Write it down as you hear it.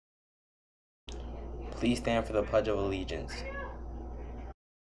Please stand for the Pledge of Allegiance.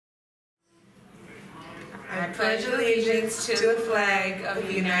 I pledge allegiance to the flag of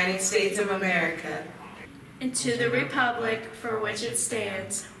the United States of America and to the republic for which it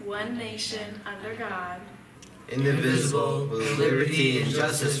stands, one nation, under God, indivisible, with liberty and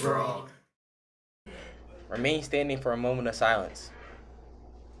justice for all. Remain standing for a moment of silence.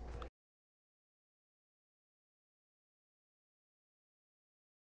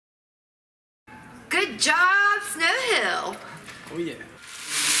 Good job, Snow Hill. Oh yeah.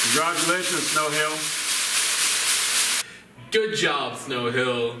 Congratulations, Snow Hill. Good job, Snow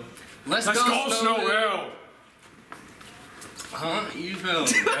Hill. Let's go, Snow Hill. Huh? You feel?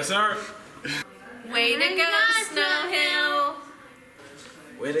 Yes, sir. Way to go, Snow Hill.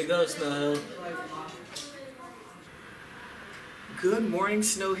 Way to go, Snow Hill. Good morning,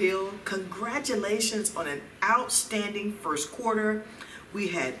 Snow Hill. Congratulations on an outstanding first quarter. We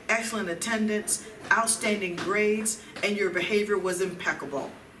had excellent attendance, outstanding grades, and your behavior was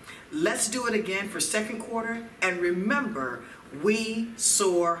impeccable. Let's do it again for second quarter, and remember, we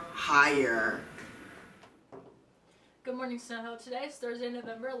soar higher. Good morning, Snow Hill. Today is Thursday,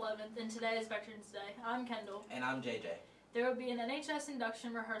 November 11th, and today is Veterans Day. I'm Kendall. And I'm JJ. There will be an NHS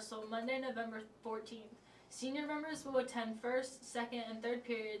induction rehearsal Monday, November 14th. Senior members will attend first, second, and third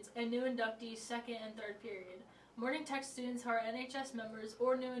periods, and new inductees second and third period. Morning Tech students who are NHS members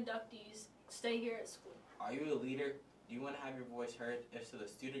or new inductees stay here at school. Are you a leader? Do you want to have your voice heard? If so, the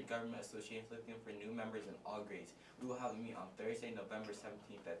Student Government Association is looking for new members in all grades. We will have a meet on Thursday, November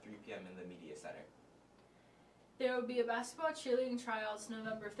 17th at 3 p.m. in the Media Center. There will be a basketball cheerleading tryouts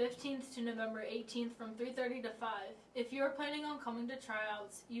November 15th to November 18th from 3:30 to 5. If you are planning on coming to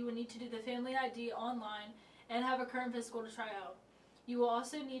tryouts, you will need to do the Family ID online and have a current physical to try out. You will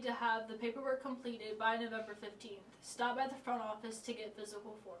also need to have the paperwork completed by November 15th. Stop at the front office to get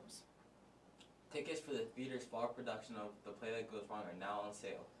physical forms. Tickets for the theater's fall production of The Play That Goes Wrong are now on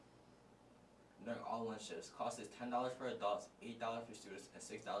sale. During all lunch shifts, cost is $10 for adults, $8 for students, and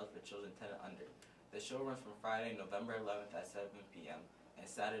 $6 for children 10 and under. The show runs from Friday, November 11th at 7 p.m. and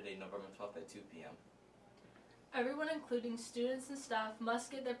Saturday, November 12th at 2 p.m. Everyone, including students and staff,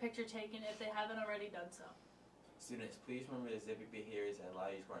 must get their picture taken if they haven't already done so. Students, please remember the exhibit behaviors that allow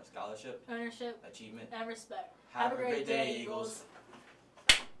you to earn scholarship, ownership, achievement, and respect. Have a great day, Eagles.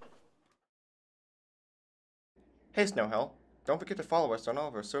 Hey Snow Hill, don't forget to follow us on all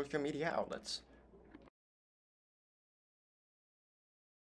of our social media outlets.